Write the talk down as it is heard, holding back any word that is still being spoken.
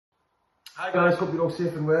Hi guys, hope you're all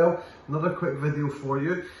safe and well. Another quick video for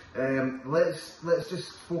you. Let's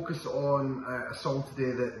just focus on a song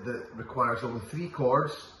today that requires only 3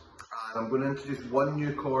 chords. And I'm going to introduce one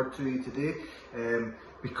new chord to you today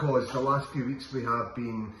because the last few weeks we have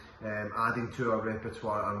been adding to our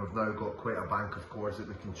repertoire, and we've now got quite a bank of chords that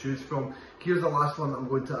we can choose from. Here's the last one that I'm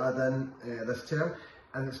going to add in this term,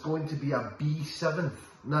 and it's going to be a B7th.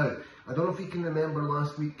 Now, I don't know if you can remember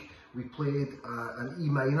last week we played an E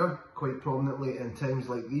minor quite prominently in times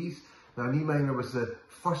like these. Now, an E minor was the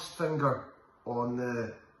first finger on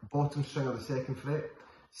the bottom string of the 2nd fret,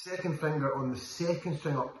 second finger on the 2nd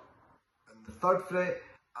string up in the 3rd fret,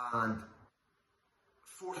 and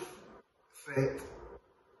 4th fret,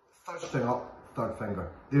 3rd string up, 3rd finger.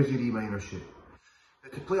 There's your E minor shape.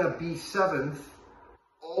 Now, to play a B7th,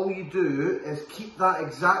 all you do is keep that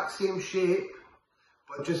exact same shape,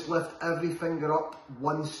 but just lift every finger up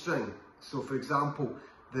 1 string. So for example,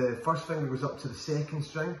 the 1st finger goes up to the 2nd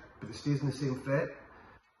string, but it stays in the same fret.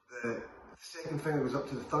 The 2nd finger goes up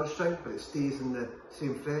to the 3rd string, but it stays in the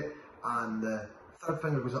same fret. And the 3rd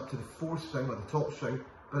finger goes up to the 4th string, or the top string,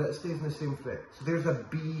 but it stays in the same fret. So there's a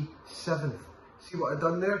B7th. See what I've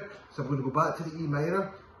done there? So I'm going to go back to the E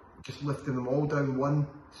minor, just lifting them all down 1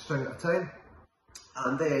 string at a time.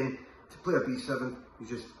 And then to play a B7th, you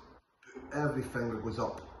just every finger goes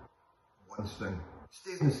up 1 string.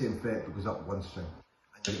 Stays in the same fret but goes up 1 string.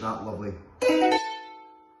 And you get that lovely,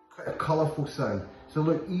 quite a colourful sound. So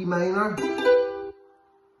look, E minor,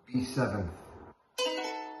 B7.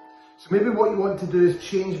 So maybe what you want to do is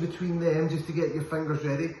change between them just to get your fingers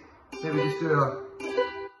ready. Maybe just do a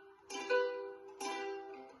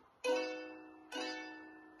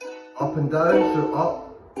up and down, so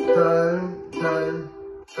up, down, down,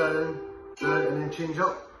 down, down, and then change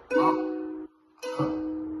up. Up, up,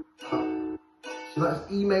 up. So that's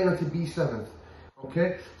E minor to B7th.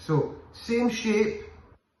 Okay, so same shape,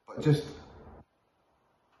 but just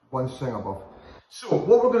 1 string above. So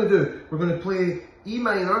what we're going to do, we're going to play E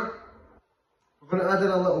minor, we're going to add in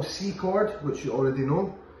a little C chord, which you already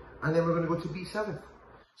know, and then we're going to go to B7th.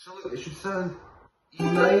 So look, it should sound E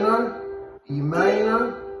minor,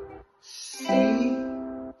 C,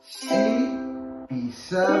 C,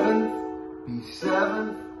 B7th,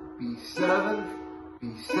 B7th, B7th,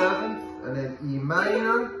 B7th, and then E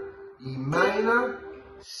minor,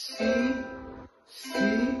 C, C,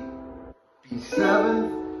 B7th,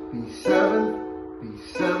 B7th,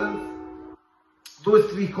 B7th. Those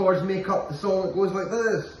 3 chords make up the song that goes like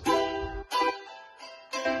this.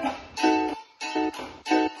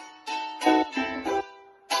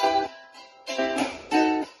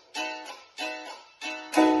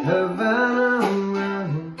 Havana.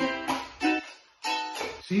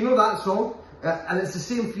 So you know that song, and it's the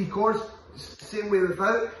same 3 chords, same way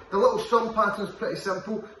without. The little strum pattern is pretty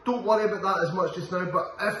simple. Don't worry about that as much just now,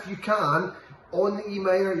 but if you can, on the E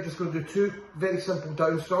minor, you're just going to do 2 very simple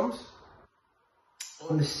down strums.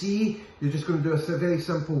 On the C, you're just going to do a very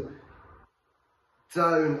simple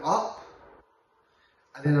down, up.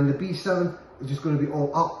 And then on the B7, it's just going to be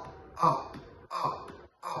all up, up, up,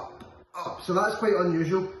 up, up. So that's quite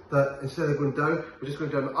unusual, that instead of going down, we're just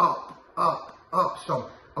going down up, up, up strum.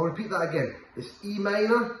 I'll repeat that again. It's E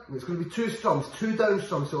minor, and it's going to be 2 strums, 2 down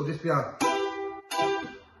strums, so it'll just be a...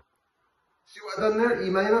 See what I've done there? E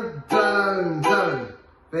minor, down, down.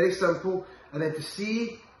 Very simple. And then to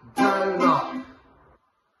C, down, up.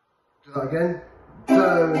 Do that again.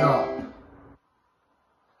 Down, up.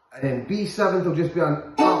 And then B7 will just be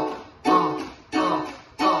an up, up, up,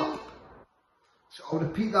 up. So I'll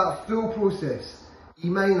repeat that full process. E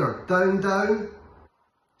minor, down, down.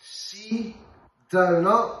 C, down,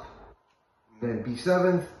 up. And then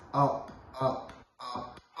B7, up, up,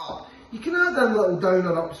 up, up. You can add in little down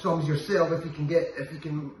or up strums yourself if you can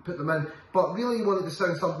put them in. But really you want it to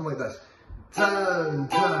sound something like this. Down,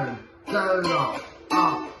 down, down, up,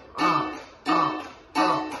 up, up, up,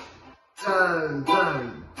 up. Down,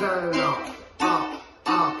 down, down, up, up,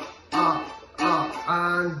 up, up, up.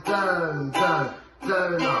 And down, down,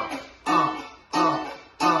 down, up, up, up,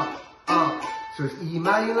 up, up. So it's E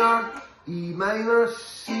minor,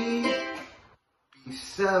 C,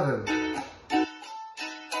 B7.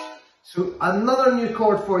 So another new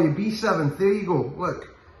chord for you, B7, there you go, look.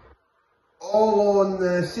 All on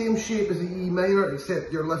the same shape as the E minor,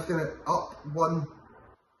 except you're lifting it up 1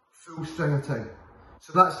 full string at a time.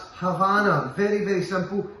 So that's Havana, very, very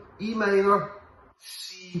simple. E minor,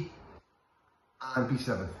 C, and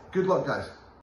B7. Good luck, guys.